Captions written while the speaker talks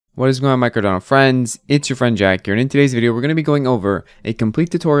What is going on, my Cardano friends? It's your friend Jack here, and in today's video we're going to be going over a complete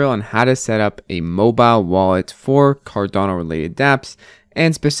tutorial on how to set up a mobile wallet for Cardano related dApps,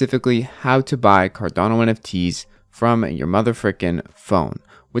 and specifically how to buy Cardano NFTs from your mother frickin' phone.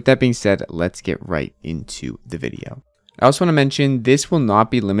 With that being said, let's get right into the video. I also want to mention this will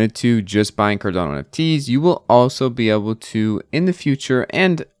not be limited to just buying Cardano NFTs. You will also be able to, in the future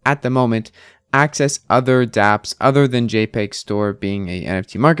and at the moment, access other dApps other than JPEG Store, being a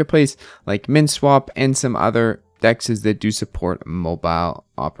NFT marketplace like MintSwap, and some other DEXs that do support mobile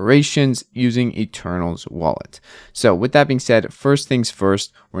operations using Eternal's wallet. So with that being said, first things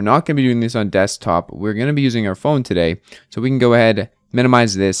first, we're not going to be doing this on desktop. We're going to be using our phone today. So we can go ahead,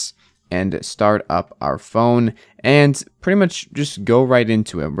 minimize this, and start up our phone and pretty much just go right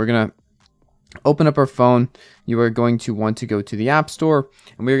into it. We're going to open up our phone. You are going to want to go to the App Store,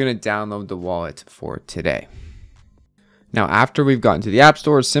 and we're going to download the wallet for today. Now, after we've gotten to the App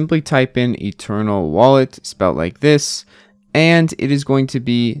Store, simply type in Eternal Wallet, spelled like this, and it is going to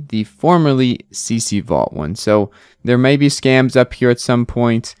be the formerly CC Vault one. So there may be scams up here at some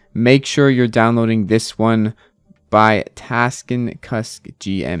point. Make sure you're downloading this one by Taskin Kusk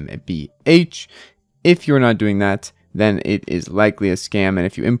GmbH. If you're not doing that, then it is likely a scam, and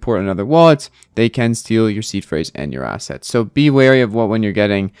if you import another wallet, they can steal your seed phrase and your assets. So be wary of what one you're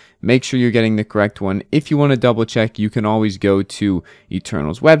getting. Make sure you're getting the correct one. If you want to double check, you can always go to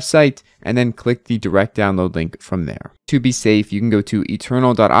Eternal's website and then click the direct download link from there. To be safe, you can go to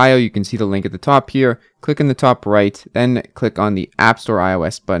eternal.io. You can see the link at the top here. Click in the top right, then click on the App Store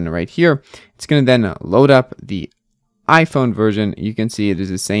iOS button right here. It's going to then load up the iPhone version. You can see it is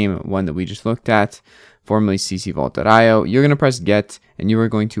the same one that we just looked at, formerly ccvault.io. You're going to press get, and you are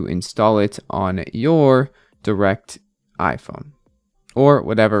going to install it on your direct iPhone or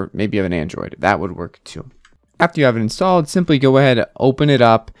whatever. Maybe you have an Android. That would work too. After you have it installed, simply go ahead, open it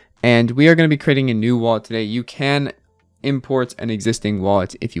up, and we are going to be creating a new wallet today. You can import an existing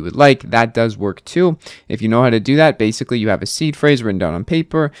wallet if you would like. That does work too. If you know how to do that, basically you have a seed phrase written down on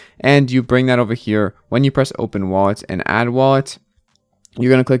paper, and you bring that over here. When you press open wallet and add wallet,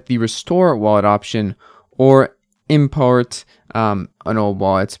 you're going to click the restore wallet option or import an old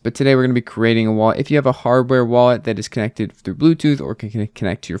wallet. But today we're going to be creating a wallet. If you have a hardware wallet that is connected through Bluetooth or can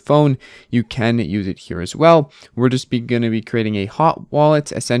connect to your phone, you can use it here as well. We're just going to be creating a hot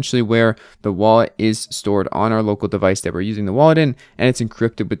wallet, essentially where the wallet is stored on our local device that we're using the wallet in, and it's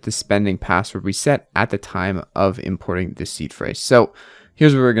encrypted with the spending password we set at the time of importing the seed phrase. So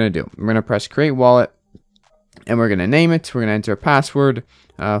here's what we're going to do. We're going to press create wallet, and we're going to name it. We're going to enter a password.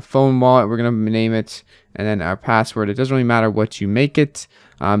 Phone wallet, we're going to name it, and then our password. It doesn't really matter what you make it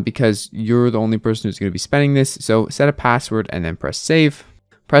because you're the only person who's going to be spending this. So set a password and then press save.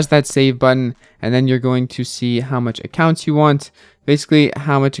 Press that save button, and then you're going to see how much accounts you want. Basically,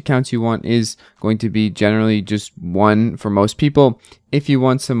 how much accounts you want is going to be generally just one for most people. If you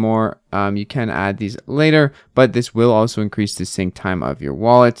want some more, you can add these later, but this will also increase the sync time of your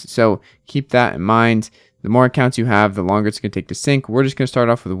wallet. So keep that in mind. The more accounts you have, the longer it's going to take to sync. We're just going to start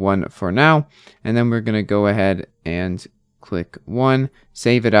off with one for now, and then we're going to go ahead and click one,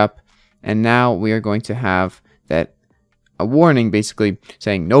 save it up, and now we are going to have that a warning basically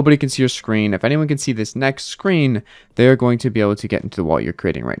saying nobody can see your screen. If anyone can see this next screen, they're going to be able to get into the wallet you're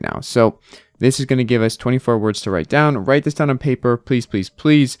creating right now. So this is going to give us 24 words to write down. Write this down on paper. Please, please,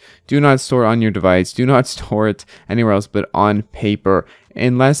 please do not store it on your device. Do not store it anywhere else but on paper.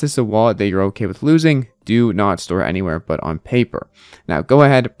 Unless it's a wallet that you're okay with losing, do not store it anywhere but on paper. Now go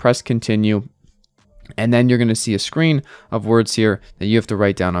ahead, press continue, and then you're going to see a screen of words here that you have to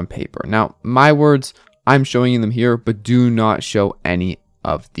write down on paper. Now, my words, I'm showing you them here, but do not show any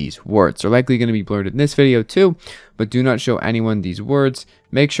of these words. They're likely going to be blurred in this video too, but do not show anyone these words.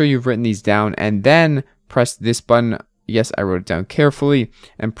 Make sure you've written these down, and then press this button. Yes, I wrote it down carefully,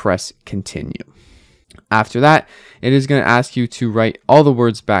 and press continue. After that, it is going to ask you to write all the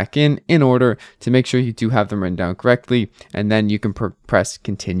words back in order to make sure you do have them written down correctly, and then you can press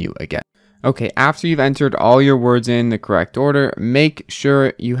continue again. Okay, after you've entered all your words in the correct order, make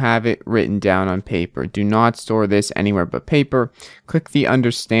sure you have it written down on paper. Do not store this anywhere but paper. Click the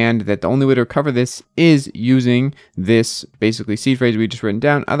understand that the only way to recover this is using this basically seed phrase we just written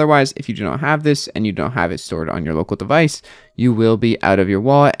down. Otherwise, if you do not have this and you don't have it stored on your local device, you will be out of your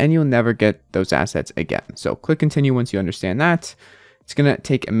wallet and you'll never get those assets again. So click continue once you understand that. It's going to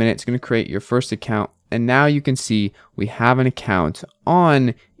take a minute. It's going to create your first account. And now you can see we have an account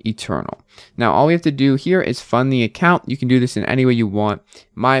on Eternal. Now, all we have to do here is fund the account. You can do this in any way you want.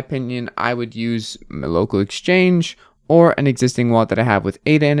 In my opinion, I would use a local exchange or an existing wallet that I have with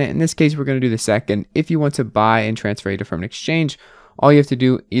ADA in it. In this case, we're going to do the second. If you want to buy and transfer ADA from an exchange, All you have to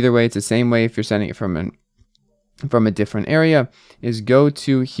do, either way, it's the same way if you're sending it from a different area, is go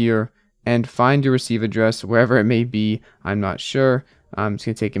to here and find your receive address wherever it may be. I'm not sure. It's going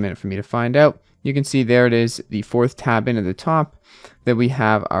to take a minute for me to find out. You can see there it is, the fourth tab in at the top, that we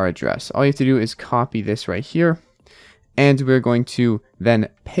have our address. All you have to do is copy this right here, and we're going to then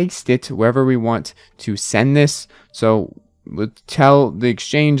paste it wherever we want to send this. So we'll tell the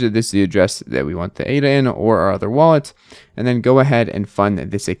exchange that this is the address that we want the ADA in, or our other wallet, and then go ahead and fund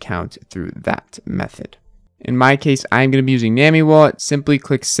this account through that method. In my case, I'm going to be using NAMI wallet. Simply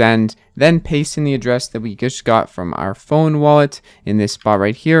click send, then paste in the address that we just got from our phone wallet in this spot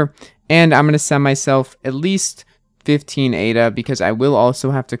right here. And I'm going to send myself at least 15 ADA, because I will also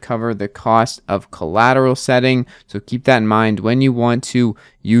have to cover the cost of collateral setting. So keep that in mind when you want to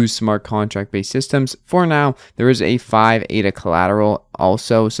use smart contract based systems. For now, there is a 5 ADA collateral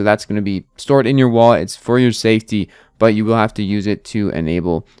also. So that's going to be stored in your wallet. It's for your safety, but you will have to use it to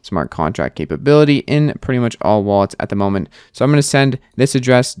enable smart contract capability in pretty much all wallets at the moment. So I'm going to send this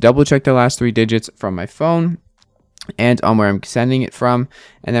address, double check the last 3 digits from my phone and on where I'm sending it from,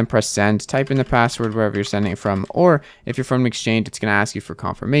 and then press send. Type in the password wherever you're sending it from, or if you're from an exchange, it's going to ask you for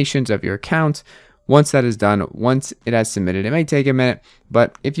confirmations of your account. Once that is done, once it has submitted, it may take a minute,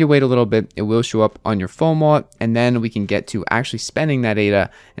 but if you wait a little bit, it will show up on your phone wallet, and then we can get to actually spending that ADA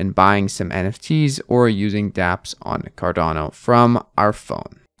and buying some NFTs or using dApps on Cardano from our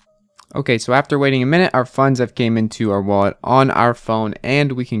phone. Okay, so after waiting a minute, our funds have came into our wallet on our phone,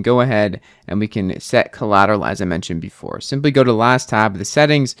 and we can go ahead and we can set collateral as I mentioned before. Simply go to the last tab, the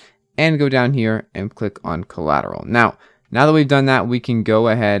settings, and go down here and click on collateral. Now that we've done that, we can go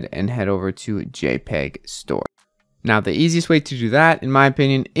ahead and head over to JPEG store. Now, the easiest way to do that, in my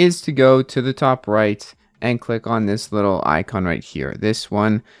opinion, is to go to the top right and click on this little icon right here. This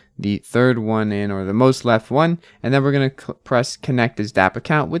one, the third one in, or the most left one, and then we're going to press connect as dApp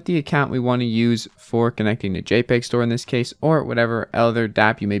account with the account we want to use for connecting to JPEG store in this case, or whatever other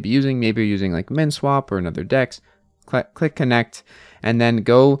dApp you may be using. Maybe you're using like MinSwap or another DEXS. Click connect, and then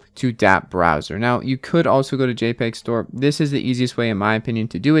go to dApp browser. Now, you could also go to JPEG store. This is the easiest way, in my opinion,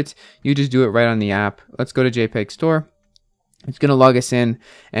 to do it. You just do it right on the app. Let's go to JPEG store. It's going to log us in,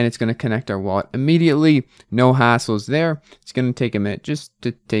 and it's going to connect our wallet immediately. No hassles there. It's going to take a minute just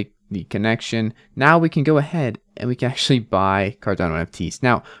to take the connection. Now we can go ahead and we can actually buy Cardano Nfts.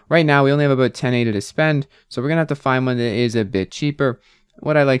 Now, right now, we only have about 10 ADA to spend, so we're going to have to find one that is a bit cheaper.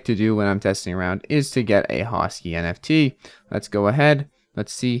 What I like to do when I'm testing around is to get a Hosky NFT. Let's go ahead.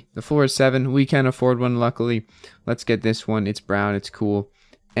 Let's see. The floor is 7. We can afford one, luckily. Let's get this one. It's brown. It's cool.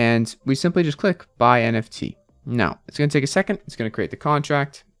 And we simply just click buy NFT. Now, it's going to take a second. It's going to create the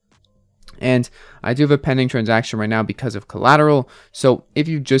contract. And I do have a pending transaction right now because of collateral. So if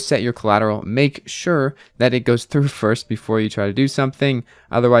you just set your collateral, make sure that it goes through first before you try to do something.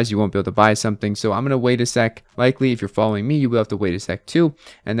 Otherwise, you won't be able to buy something. So I'm going to wait a sec. Likely, if you're following me, you will have to wait a sec too,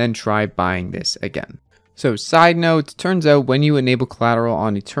 and then try buying this again. So side note, turns out when you enable collateral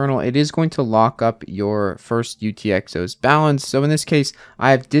on Eternal, it is going to lock up your first UTXO's balance. So in this case,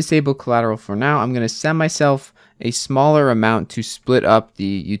 I have disabled collateral for now. I'm going to send myself a smaller amount to split up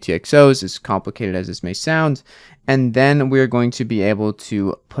the UTXOs, as complicated as this may sound. And then we're going to be able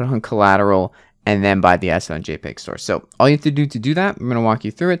to put on collateral and then buy the asset on JPEG store. So all you have to do that, I'm going to walk you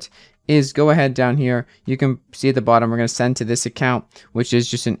through it, is go ahead down here. You can see at the bottom, we're going to send to this account, which is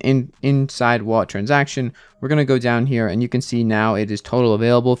just an inside wallet transaction. We're going to go down here, and you can see now it is total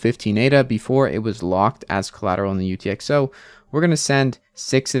available 15 ADA. Before, it was locked as collateral in the UTXO. We're going to send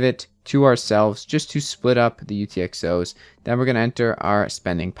 6 of it to ourselves just to split up the UTXOs. Then we're going to enter our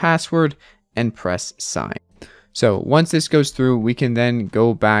spending password and press sign. So once this goes through, we can then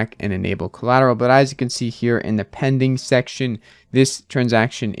go back and enable collateral. But as you can see here in the pending section, this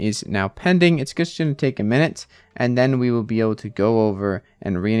transaction is now pending. It's just going to take a minute, and then we will be able to go over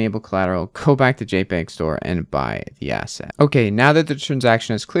and re-enable collateral, go back to JPEG store and buy the asset. Okay, now that the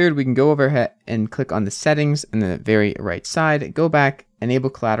transaction is cleared, we can go over and click on the settings on the very right side, go back, enable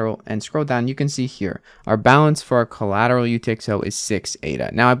collateral, and scroll down. You can see here our balance for our collateral UTXO is 6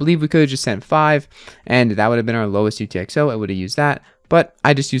 ADA. Now I believe we could have just sent 5, and that would have been our lowest UTXO. I would have used that, but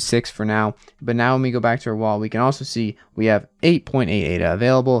I just use 6 for now. But now when we go back to our wallet, we can also see we have 8.8 ADA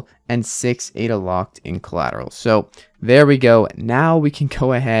available and 6 ADA locked in collateral. So there we go. Now we can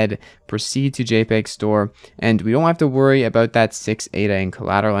go ahead, proceed to JPEG store, and we don't have to worry about that 6 ADA in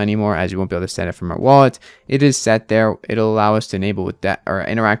collateral anymore, as you won't be able to send it from our wallet. It is set there. It'll allow us to enable with that or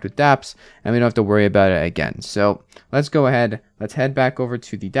interact with dApps, and we don't have to worry about it again. So let's go ahead. Let's head back over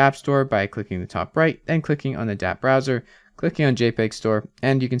to the dApp store by clicking the top right, then clicking on the dApp browser, clicking on JPEG store,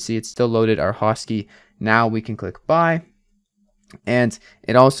 and you can see it's still loaded our Hosky. Now we can click buy, And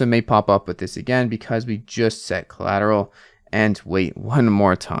it also may pop up with this again because we just set collateral, and wait one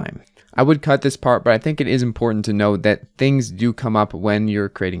more time. I would cut this part, but I think it is important to know that things do come up when you're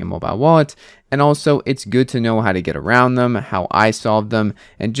creating a mobile wallet. And also it's good to know how to get around them, how I solved them,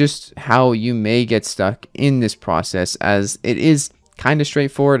 and just how you may get stuck in this process, as it is kind of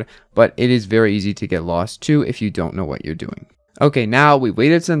straightforward, but it is very easy to get lost too if you don't know what you're doing. Okay, now we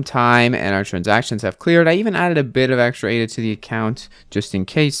waited some time and our transactions have cleared. I even added a bit of extra ADA to the account just in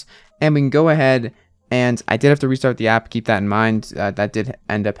case, and we can go ahead. And I did have to restart the app, keep that in mind. That did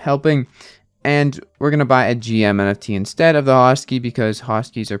end up helping. And we're going to buy a GM NFT instead of the Hosky because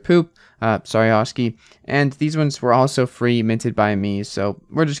Hoskies are poop. Sorry, Hosky. And these ones were also free, minted by me. So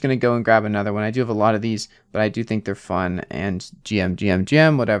we're just going to go and grab another one. I do have a lot of these, but I do think they're fun. And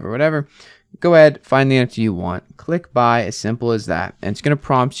GM, whatever. Go ahead, find the NFT you want. Click buy, as simple as that. And it's going to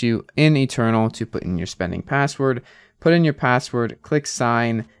prompt you in Eternal to put in your spending password. Put in your password, click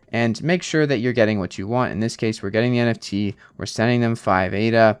sign, and make sure that you're getting what you want. In this case, we're getting the NFT, we're sending them 5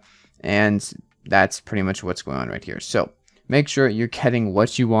 ADA, and that's pretty much what's going on right here. So make sure you're getting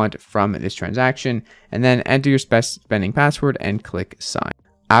what you want from this transaction, and then enter your spending password and click sign.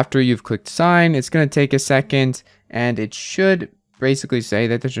 After you've clicked sign, it's going to take a second, and it should basically say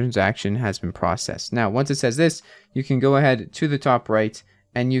that the transaction has been processed. Now, once it says this, you can go ahead to the top right,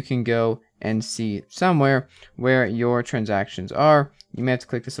 and you can go and see somewhere where your transactions are. You may have to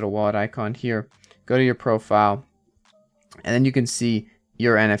click this little wallet icon here, go to your profile, and then you can see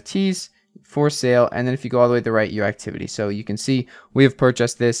your NFTs for sale. And then if you go all the way to the right, your activity. So you can see we have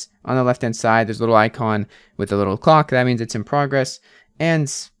purchased this. On the left hand side, there's a little icon with a little clock. That means it's in progress.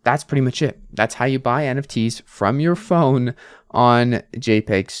 And that's pretty much it. That's how you buy NFTs from your phone on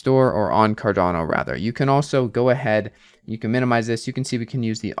JPEG Store, or on Cardano rather. You can also go ahead, you can minimize this. You can see we can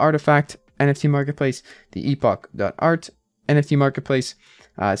use the Artifact NFT Marketplace, the epoch.art NFT Marketplace,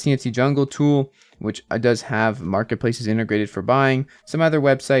 CNFT Jungle tool, which does have marketplaces integrated for buying, some other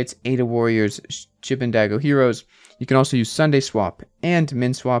websites, Ada Warriors, Chip and Dago Heroes. You can also use Sunday Swap and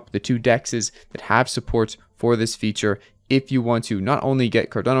MinSwap, the two DEXs that have support for this feature, if you want to not only get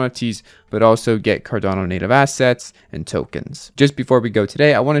Cardano NFTs, but also get Cardano native assets and tokens. Just before we go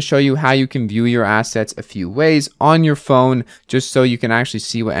today, I want to show you how you can view your assets a few ways on your phone, just so you can actually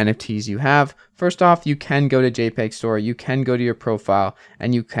see what NFTs you have. First off, you can go to JPEG Store, you can go to your profile,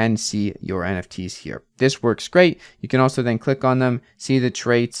 and you can see your NFTs here. This works great. You can also then click on them, see the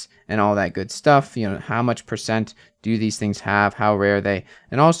traits and all that good stuff. You know, how much percent do these things have, how rare are they?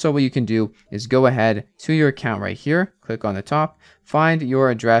 And also what you can do is go ahead to your account right here, click on the top, find your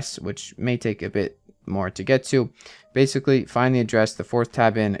address, which may take a bit more to get to. Basically, find the address, the fourth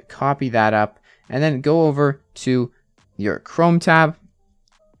tab in, copy that up, and then go over to your Chrome tab.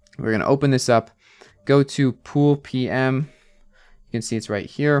 We're going to open this up, go to Pool PM. You can see it's right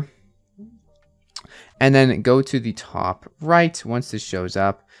here. And then go to the top right once this shows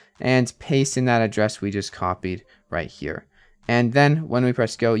up and paste in that address we just copied right here. And then when we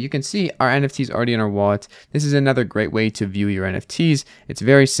press go, you can see our NFTs already in our wallet. This is another great way to view your NFTs. It's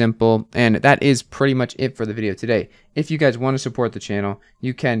very simple, and that is pretty much it for the video today. If you guys want to support the channel,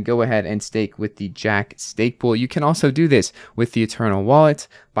 you can go ahead and stake with the Jack stake pool. You can also do this with the Eternal wallet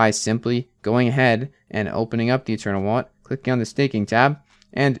by simply going ahead and opening up the Eternal wallet, clicking on the staking tab,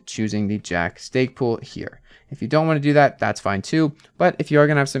 and choosing the Jack stake pool here. If you don't want to do that, that's fine too. But if you are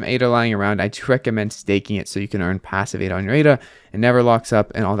going to have some ADA lying around, I do recommend staking it so you can earn passive ADA on your ADA. It never locks up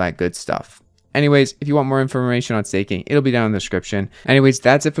and all that good stuff. Anyways, if you want more information on staking, it'll be down in the description. Anyways,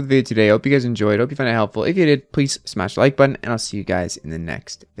 that's it for the video today. I hope you guys enjoyed. I hope you found it helpful. If you did, please smash the like button, and I'll see you guys in the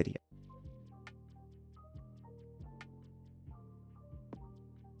next video.